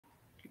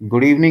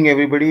Good evening,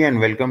 everybody, and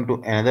welcome to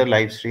another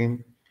live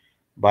stream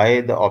by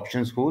the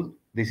Option School.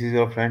 This is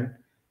your friend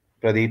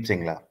Pradeep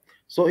Singla.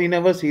 So, in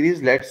our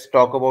series, let's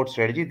talk about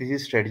strategy. This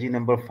is strategy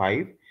number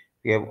 5.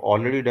 We have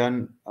already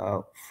done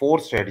four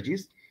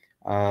strategies: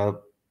 uh,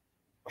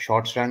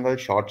 short strangle,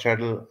 short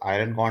straddle,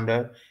 iron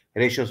condor,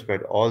 ratio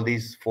spread. All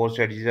these four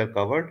strategies are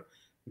covered.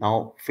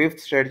 Now, fifth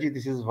strategy.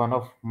 This is one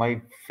of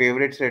my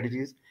favorite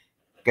strategies: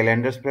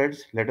 calendar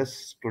spreads. Let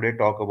us today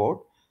talk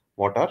about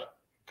what are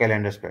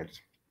calendar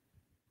spreads.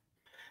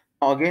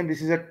 Again,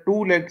 this is a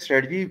two-leg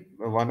strategy,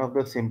 one of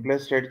the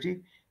simplest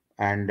strategy,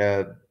 and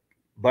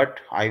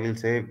but I will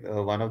say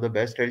one of the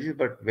best strategies,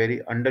 but very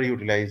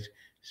underutilized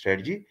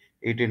strategy.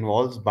 It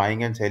involves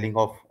buying and selling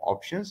of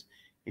options.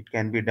 It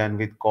can be done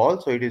with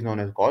call, so it is known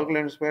as call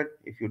calendar spread.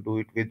 If you do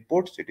it with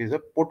puts, it is a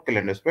put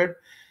calendar spread.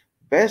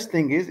 Best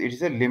thing is it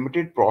is a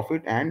limited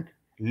profit and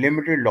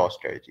limited loss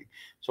strategy.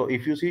 So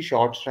if you see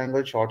short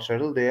strangle, short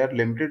straddle, they are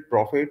limited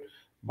profit,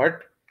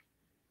 but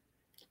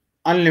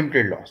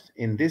unlimited loss.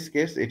 In this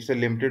case, it's a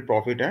limited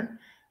profit and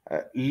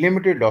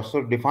limited loss.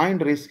 So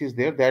defined risk is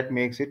there that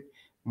makes it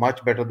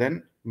much better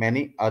than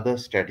many other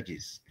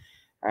strategies.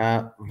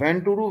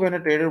 When to do when a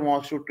trader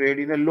wants to trade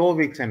in a low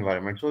VIX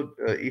environment. So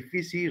if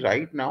we see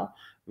right now,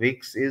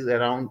 VIX is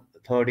around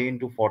 13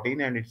 to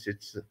 14, and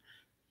it's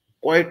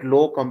quite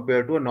low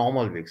compared to a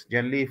normal VIX.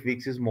 Generally, if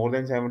VIX is more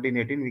than 17,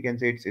 18, we can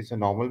say it's a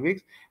normal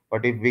VIX.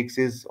 But if VIX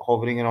is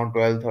hovering around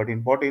 12,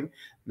 13, 14,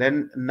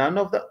 then none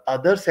of the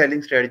other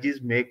selling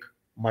strategies make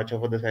much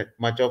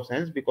of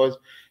sense, because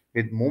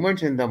with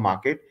movements in the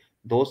market,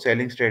 those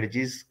selling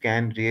strategies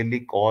can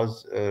really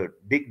cause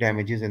big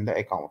damages in the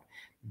account.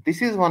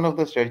 This is one of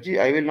the strategy.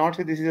 I will not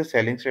say this is a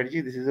selling strategy.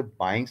 This is a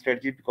buying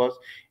strategy because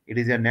it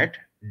is a net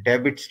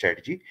debit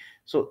strategy.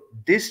 So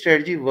this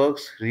strategy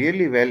works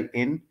really well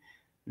in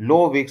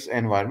low VIX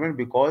environment,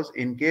 because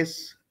in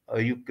case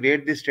you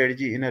create this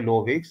strategy in a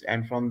low VIX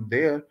and from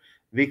there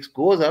VIX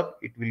goes up,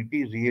 it will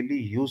be really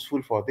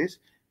useful for this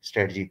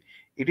strategy.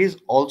 It is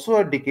also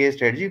a decay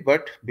strategy,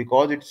 but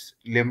because it's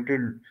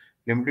limited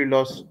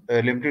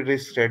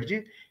risk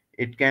strategy,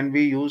 it can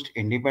be used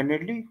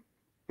independently.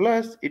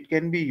 Plus, it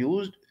can be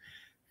used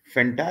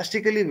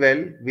fantastically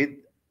well with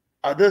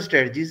other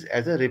strategies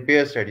as a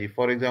repair strategy.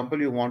 For example,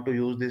 you want to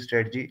use this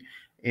strategy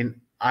in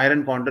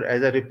iron counter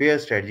as a repair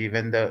strategy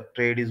when the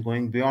trade is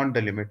going beyond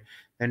the limit,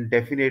 then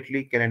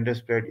definitely calendar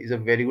spread is a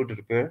very good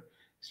repair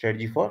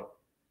strategy for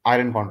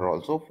iron counter,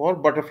 also for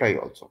butterfly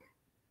also,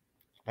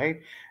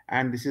 right?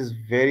 And this is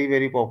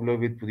very popular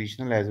with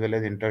positional as well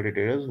as intraday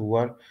traders who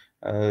are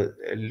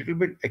a little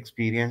bit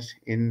experienced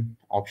in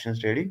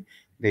options trading.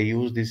 They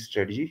use this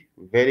strategy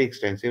very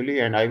extensively,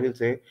 and I will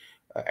say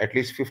at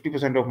least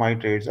 50% of my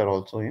trades are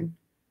also in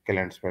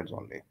calendar spreads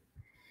only.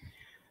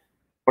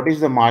 What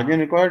is the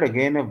margin required?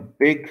 Again, a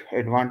big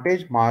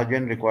advantage.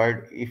 Margin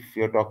required, if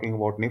you're talking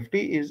about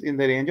Nifty, is in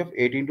the range of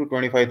 18 to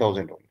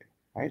 25,000 only,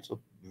 right? So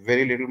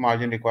very little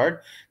margin required.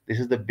 This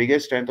is the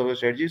biggest strength of the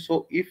strategy.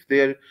 So if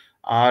there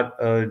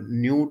are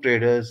new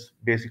traders,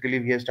 basically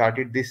we have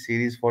started this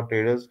series for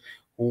traders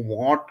who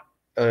want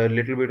a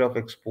little bit of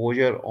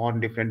exposure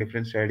on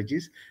different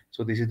strategies.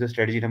 So this is the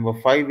strategy number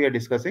 5 we are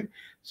discussing.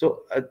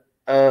 So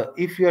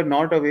if you are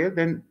not aware,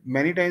 then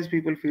many times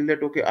people feel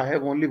that, okay, I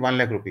have only 1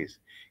 lakh rupees,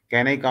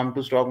 can I come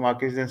to stock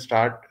markets and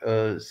start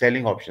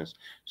selling options?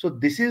 So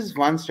this is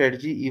one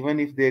strategy. Even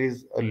if there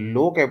is a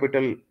low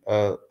capital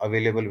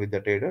available with the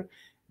trader,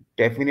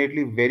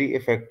 definitely very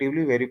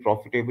effectively, very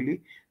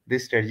profitably,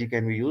 this strategy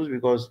can be used,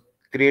 because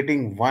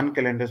creating one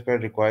calendar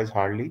spread requires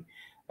hardly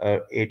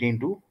 18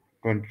 to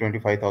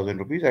 25,000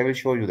 rupees. I will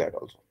show you that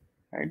also,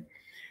 right?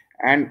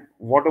 And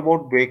what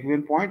about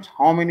break-even points?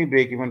 How many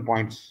break-even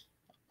points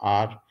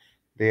are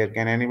there?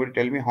 Can anybody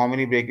tell me how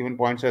many break-even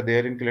points are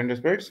there in calendar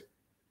spreads?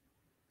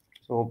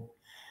 So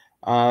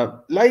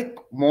like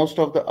most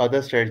of the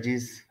other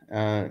strategies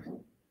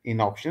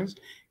in options,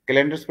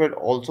 calendar spread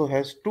also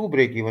has two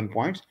break-even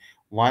points.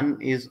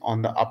 One is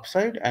on the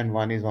upside and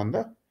one is on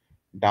the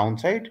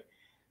downside.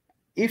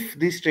 If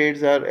these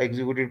trades are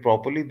executed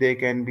properly, they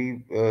can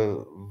be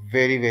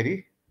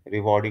very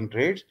rewarding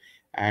trades.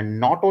 And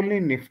not only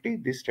in Nifty,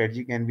 this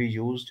strategy can be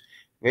used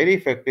very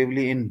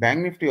effectively in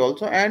Bank Nifty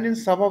also, and in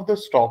some of the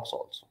stocks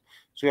also.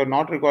 So you're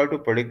not required to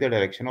predict the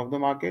direction of the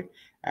market,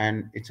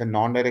 and it's a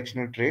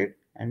non-directional trade,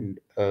 and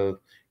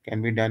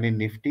can be done in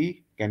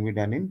Nifty, can be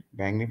done in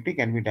Bank Nifty,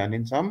 can be done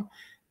in some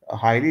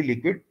highly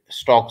liquid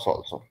stocks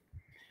also.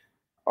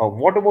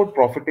 What about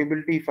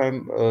profitability? If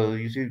I'm,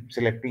 you see,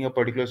 selecting a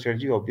particular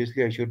strategy,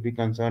 obviously I should be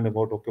concerned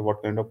about, okay,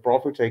 what kind of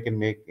profits I can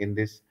make in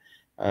this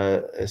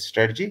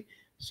strategy.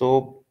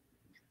 So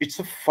it's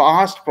a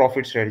fast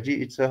profit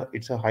strategy. It's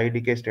a high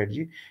decay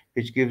strategy,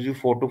 which gives you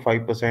 4 to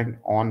 5%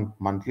 on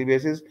monthly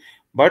basis.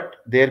 But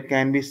there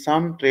can be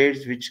some trades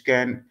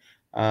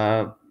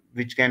uh,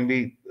 which can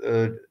be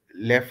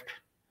left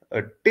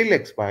till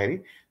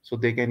expiry, so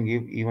they can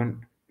give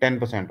even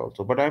 10%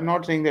 also. But I'm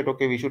not saying that,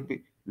 okay, we should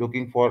be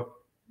looking for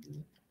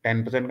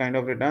 10% kind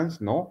of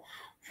returns. No,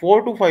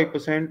 4 to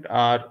 5%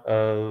 are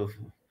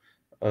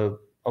a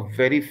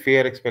very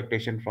fair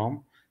expectation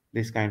from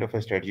this kind of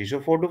a strategy.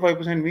 So 4 to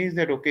 5% means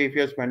that okay, if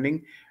you are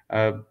spending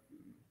uh,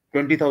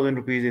 20,000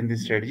 rupees in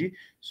this strategy,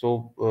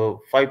 so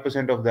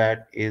 5% of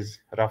that is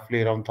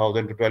roughly around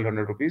 1,000 to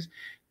 1,200 rupees.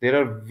 There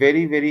are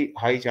very very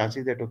high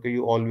chances that okay,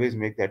 you always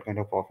make that kind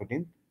of profit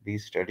in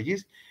these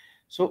strategies.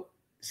 So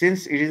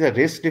since it is a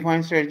risk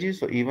defined strategy,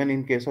 so even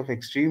in case of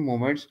extreme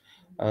movements,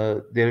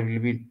 there will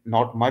be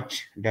not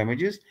much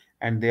damages,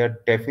 and they are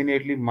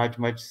definitely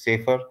much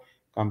safer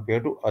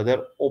compared to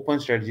other open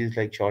strategies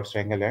like short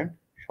strangle and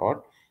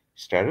short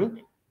straddle.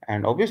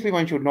 And obviously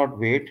one should not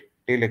wait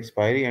till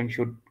expiry and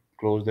should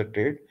close the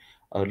trade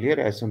earlier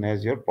as soon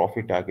as your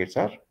profit targets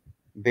are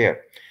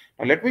there.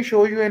 Now let me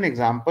show you an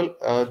example.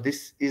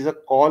 This is a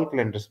call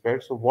calendar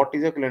spread. So what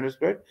is a calendar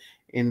spread?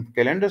 In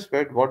calendar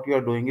spread, what you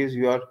are doing is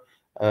you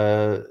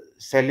are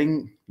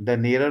selling the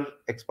nearer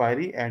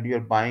expiry and you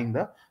are buying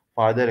the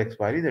farther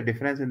expiry. The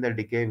difference in the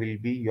decay will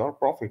be your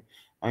profit.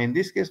 Now in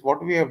this case,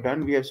 what we have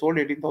done, we have sold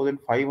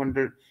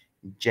 18,500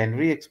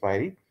 January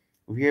expiry.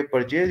 We have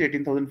purchased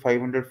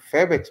 18,500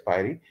 Feb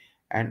expiry,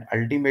 and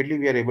ultimately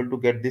we are able to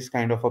get this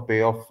kind of a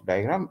payoff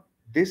diagram.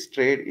 This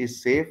trade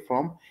is safe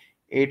from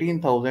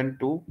 18,000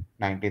 to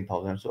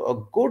 19,000. So a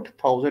good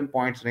 1,000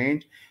 points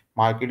range.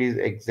 Market is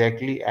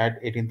exactly at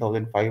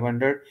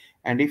 18,500.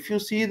 And if you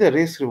see the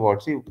risk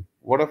reward, see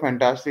what a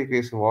fantastic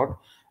risk reward.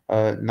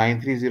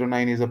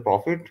 9309 is a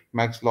profit,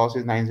 max loss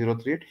is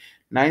 9038.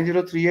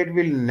 9038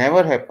 will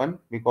never happen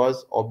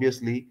because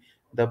obviously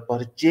the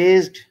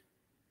purchased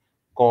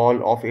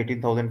call of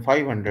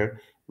 18,500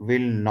 will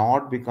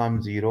not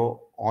become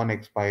zero on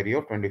expiry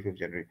of 25th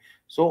January.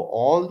 So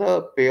all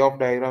the payoff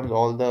diagrams,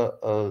 all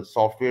the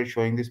software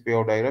showing this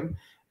payoff diagram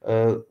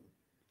uh,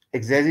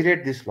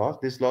 exaggerate this loss.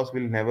 This loss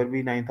will never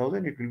be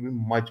 9,000. It will be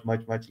much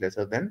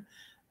lesser than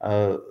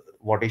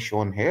what is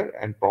shown here,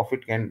 and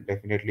profit can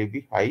definitely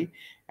be high.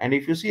 And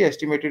if you see,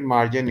 estimated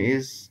margin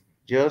is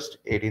just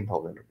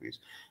 18,000 rupees.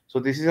 So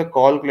this is a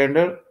call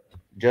calendar,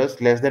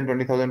 just less than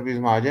 20,000 rupees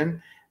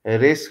margin.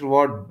 Risk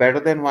reward better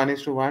than 1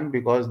 is to 1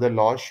 because the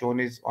loss shown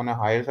is on a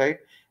higher side.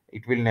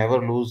 It will never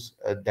lose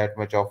that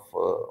much of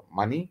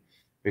money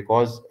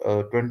because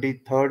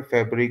 23rd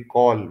February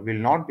call will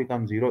not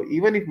become zero.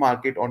 Even if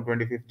market on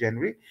 25th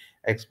January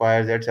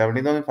expires at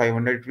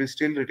 17,500, it will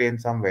still retain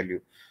some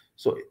value.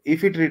 So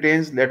if it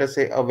retains, let us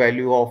say, a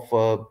value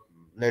of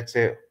let's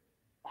say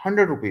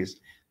 100 rupees,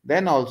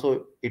 then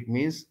also it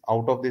means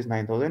out of this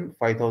 9,000,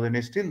 5,000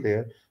 is still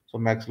there. So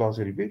max loss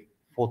will be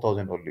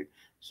 4,000 only.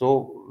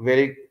 So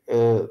very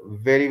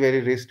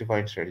risk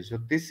defined strategy. So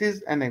this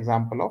is an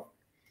example of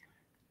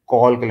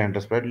call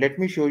calendar spread. Let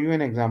me show you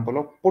an example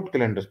of put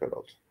calendar spread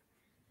also.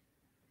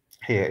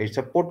 Here, it's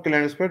a put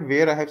calendar spread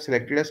where I have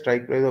selected a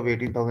strike price of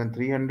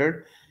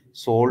 18,300,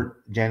 sold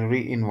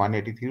January in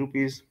 183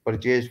 rupees,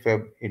 purchased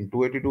Feb in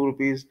 282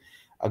 rupees.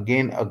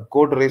 Again, a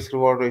good risk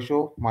reward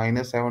ratio,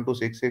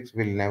 -7266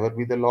 will never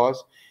be the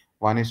loss.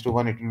 1 is to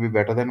 1, it will be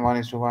better than 1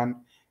 is to 1.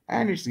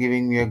 And it's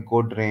giving me a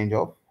good range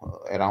of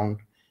around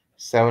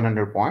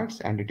 700 points,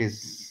 and it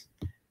is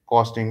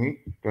costing me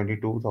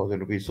 22,000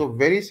 rupees. So,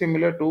 very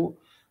similar to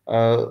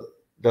uh,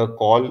 the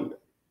call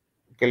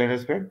calendar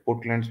spread.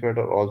 Put calendar spread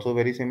are also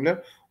very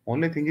similar.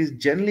 Only thing is,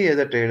 generally as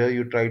a trader,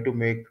 you try to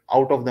make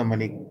out of the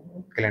money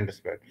calendar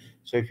spread.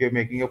 So if you're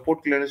making a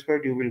put calendar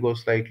spread, you will go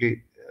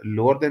slightly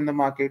lower than the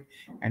market,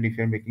 and if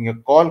you're making a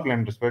call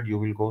calendar spread, you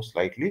will go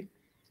slightly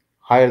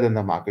higher than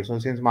the market. So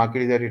since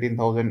market is at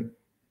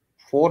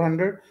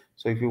 18,400,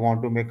 so if you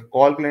want to make a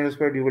call calendar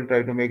spread, you will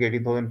try to make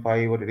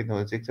 18,005 or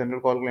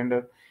 18,600 call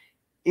calendar.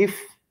 If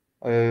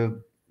uh,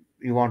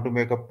 you want to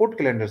make a put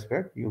calendar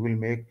spread, you will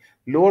make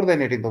lower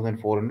than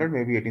 18,400,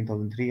 maybe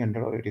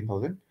 18,300 or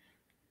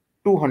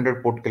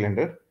 18,200 put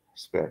calendar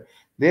spread.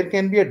 There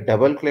can be a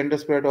double calendar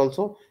spread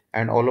also.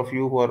 And all of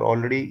you who are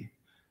already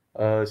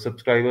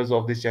subscribers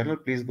of this channel,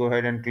 please go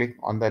ahead and click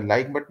on the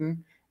like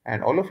button.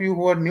 And all of you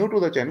who are new to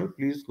the channel,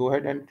 please go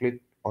ahead and click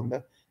on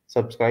the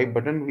subscribe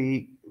button.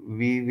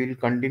 We will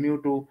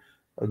continue to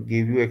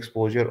give you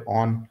exposure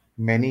on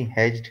many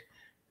hedged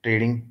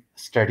trading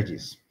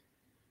strategies.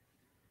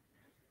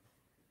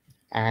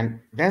 And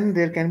then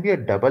there can be a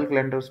double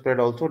calendar spread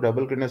also.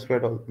 Double calendar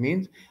spread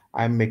means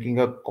I'm making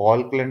a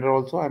call calendar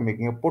also, I'm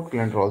making a put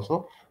calendar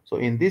also. So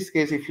in this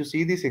case, if you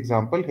see this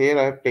example here,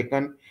 I have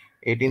taken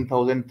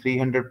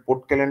 18,300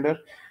 put calendar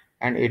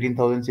and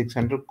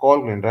 18,600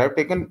 call calendar. I have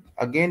taken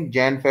again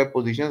Jan Feb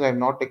positions. I have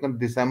not taken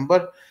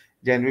December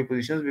January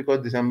positions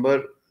because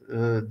December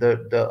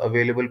the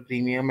available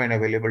premium and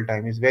available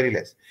time is very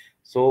less.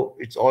 So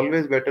it's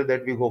always better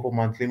that we go for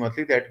monthly.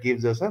 That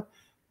gives us a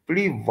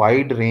pretty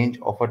wide range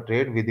of a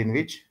trade within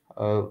which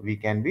we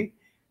can be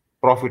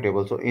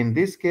profitable. So in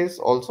this case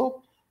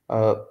also,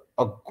 uh,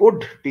 a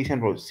good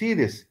decent roll. See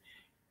this,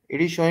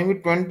 it is showing me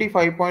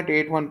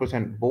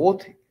 25.81%.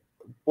 Both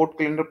put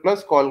calendar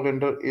plus call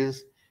calendar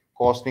is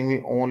costing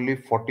me only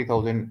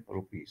 40,000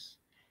 rupees.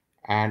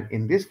 And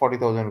in this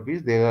 40,000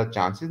 rupees, there are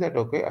chances that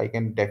okay, I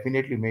can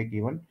definitely make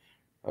even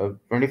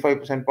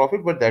 25%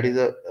 profit, but that is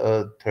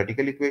a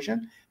theoretical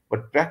equation.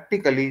 but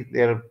practically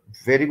there are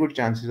very good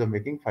chances of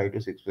making 5 to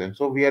 6%.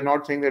 So we are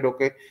not saying that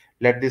okay,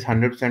 let this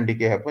 100%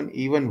 decay happen.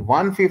 Even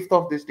one fifth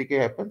of this decay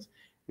happens,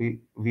 we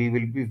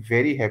will be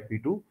very happy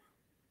to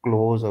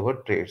close our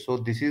trade. So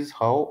this is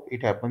how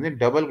it happens in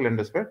double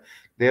calendar spread.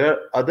 There are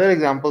other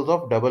examples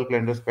of double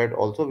calendar spread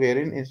also,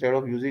 wherein instead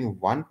of using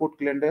one put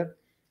calendar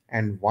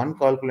and one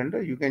call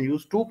calendar, you can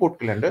use two put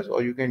calendars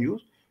or you can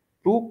use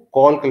two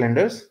call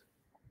calendars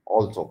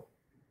also,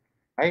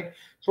 right?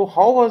 So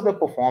how was the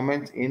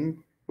performance in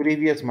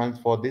previous months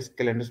for this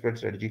calendar spread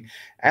strategy?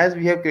 As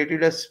we have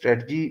created a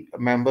strategy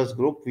members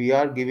group, we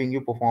are giving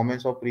you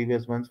performance of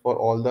previous months for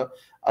all the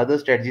other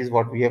strategies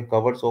what we have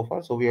covered so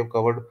far. So we have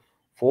covered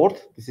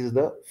fourth, this is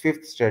the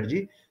fifth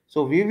strategy.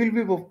 So we will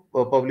be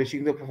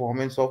publishing the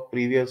performance of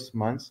previous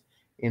months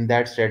in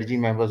that strategy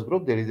members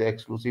group. There is an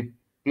exclusive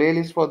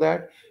playlist for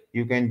that.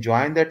 You can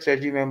join that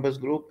strategy members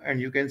group and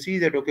you can see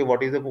that okay,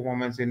 what is the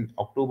performance in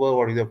October,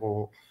 what is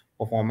the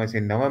performance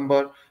in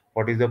November,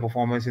 what is the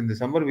performance in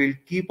December. We'll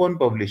keep on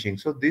publishing.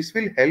 So this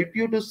will help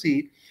you to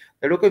see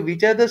that okay,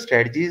 which are the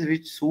strategies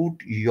which suit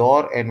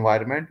your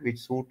environment, which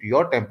suit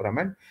your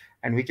temperament,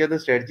 and which are the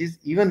strategies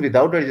even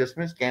without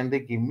adjustments can they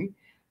give me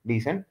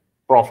decent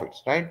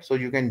profits, right? So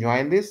you can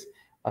join this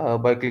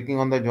by clicking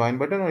on the join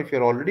button, or if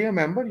you're already a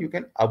member, you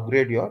can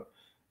upgrade your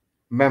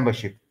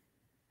membership.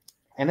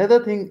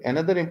 Another thing,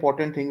 another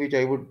important thing which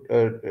I would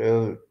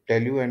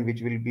tell you and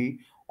which will be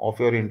of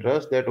your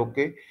interest, that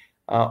okay,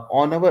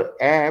 on our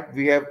app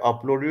we have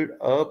uploaded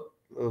a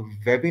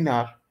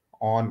webinar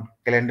on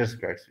calendar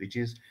spreads, which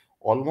is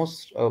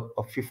almost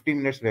a 50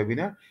 minutes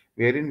webinar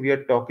wherein we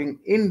are talking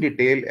in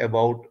detail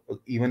about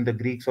even the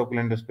Greeks of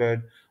calendar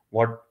spread,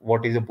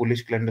 what is a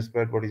bullish calendar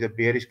spread, what is a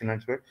bearish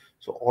calendar spread.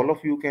 So all of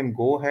you can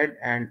go ahead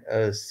and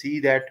see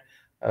that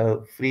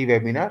free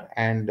webinar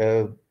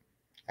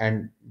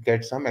and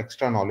get some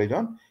extra knowledge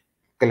on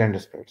calendar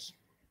spreads.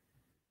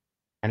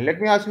 And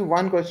let me ask you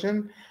one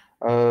question.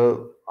 Uh,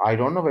 I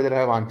don't know whether I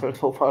have answered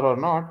so far or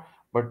not,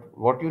 but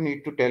what you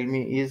need to tell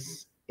me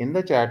is in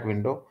the chat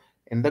window,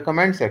 in the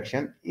comment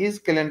section, is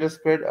calendar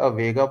spread a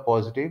Vega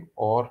positive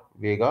or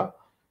Vega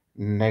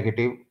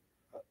negative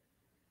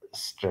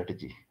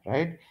strategy,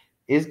 right?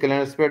 Is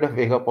calendar spread a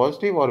Vega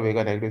positive or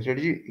Vega negative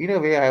strategy? In a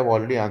way, I have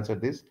already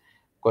answered this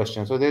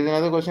question. So there's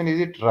another question: is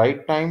it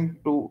right time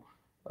to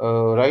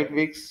right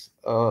VIX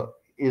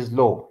is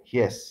low?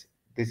 Yes,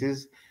 this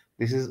is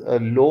this is a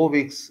low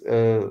VIX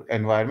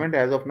environment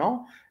as of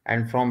now,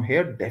 and from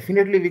here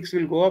definitely VIX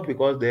will go up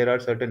because there are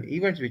certain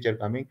events which are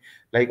coming.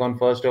 Like on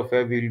 1st of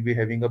Feb, we will be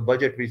having a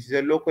budget, which is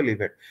a local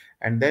event,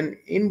 and then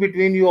in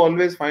between you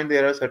always find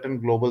there are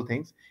certain global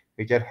things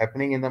which are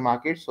happening in the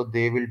market, so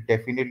they will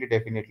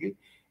definitely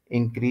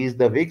increase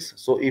the VIX.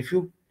 So if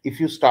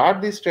you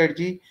start this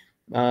strategy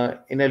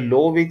in a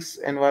low VIX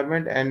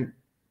environment and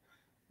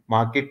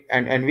market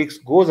and VIX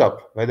goes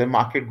up, whether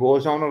market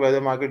goes down or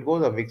whether market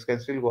goes up, VIX can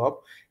still go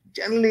up.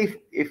 Generally,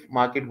 if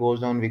market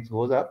goes down, VIX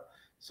goes up.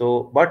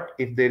 So but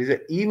if there is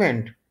an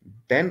event,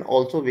 then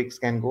also VIX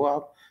can go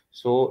up.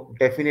 So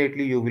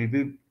definitely you will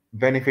be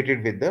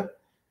benefited with the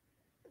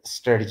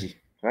strategy,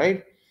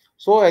 right?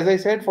 So as I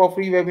said, for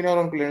free webinar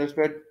on calendar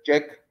spread,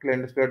 check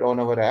calendar spread on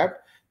our app.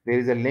 There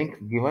is a link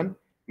given.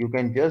 You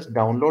can just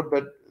download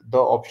the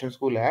Option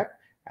School app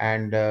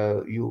and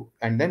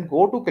then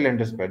go to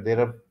calendar spread. There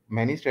are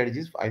many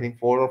strategies. I think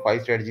 4 or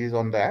 5 strategies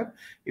on the app.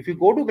 If you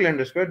go to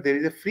calendar spread, there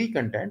is a free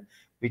content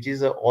which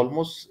is a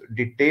almost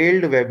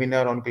detailed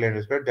webinar on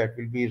calendar spread that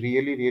will be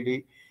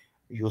really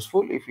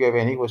useful. If you have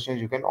any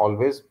questions, you can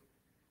always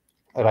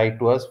write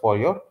to us for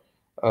your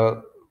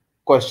uh,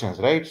 questions,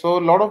 right? So a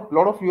lot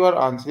of you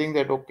are answering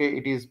that okay,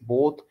 it is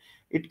both.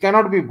 It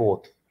cannot be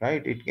both,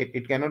 right?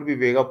 It cannot be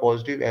Vega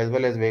positive as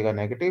well as Vega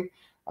negative.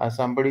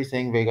 Somebody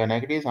saying Vega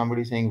negative,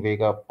 somebody saying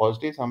Vega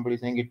positive, somebody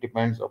saying it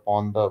depends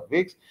upon the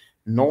VIX.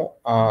 No,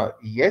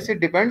 yes, it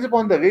depends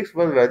upon the VIX,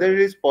 but whether it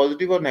is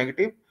positive or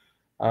negative,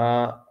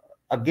 uh,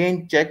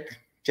 again check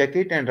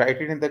it and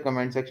write it in the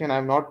comment section.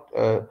 I'm not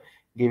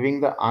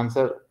giving the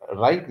answer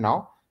right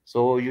now,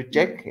 so you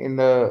check in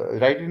the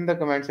write it in the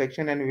comment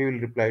section and we will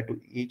reply to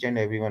each and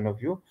every one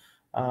of you.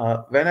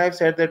 When I've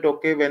said that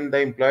okay, when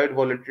the implied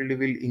volatility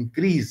will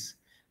increase,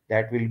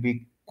 that will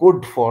be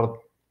good for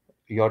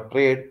your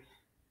trade,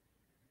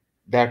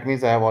 that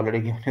means I have already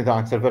given you the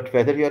answer. But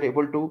whether you are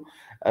able to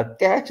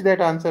catch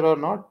that answer or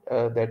not,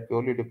 that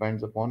purely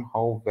depends upon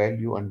how well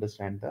you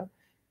understand the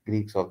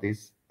Greeks of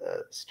these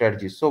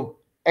strategies. So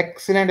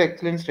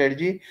excellent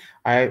strategy.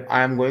 I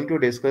am going to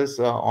discuss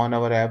on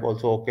our app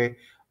also. Okay,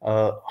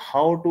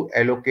 how to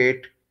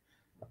allocate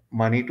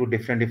money to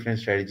different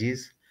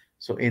strategies.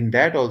 So in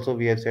that also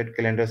we have said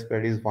calendar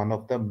spread is one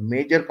of the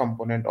major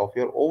component of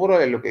your overall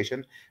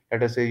allocation.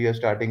 Let us say you are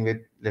starting with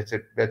let's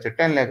say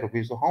 10 lakh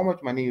rupees. So how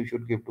much money you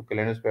should give to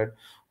calendar spread,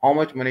 how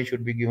much money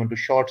should be given to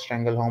short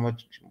strangle, how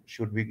much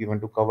should be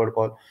given to covered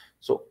call.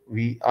 So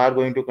we are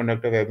going to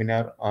conduct a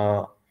webinar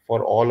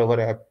for all our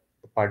app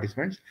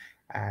participants,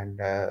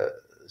 and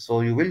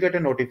so you will get a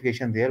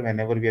notification there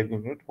whenever we are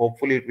going to.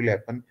 Hopefully it will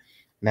happen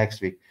next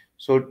week.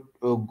 So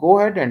go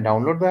ahead and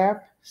download the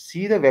app,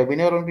 See the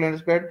webinar on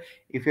ClearancePad.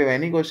 If you have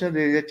any questions,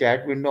 there is a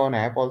chat window on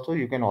app also.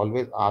 You can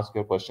always ask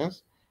your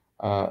questions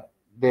uh,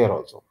 there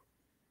also,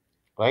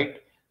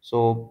 right?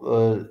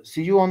 So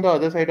see you on the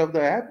other side of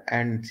the app,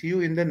 and see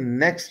you in the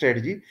next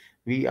strategy.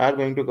 We are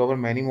going to cover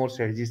many more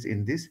strategies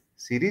in this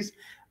series.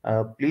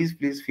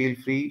 Please feel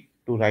free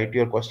to write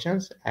your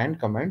questions and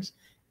comments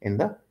in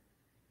the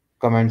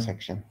comment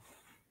section.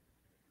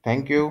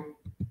 Thank you.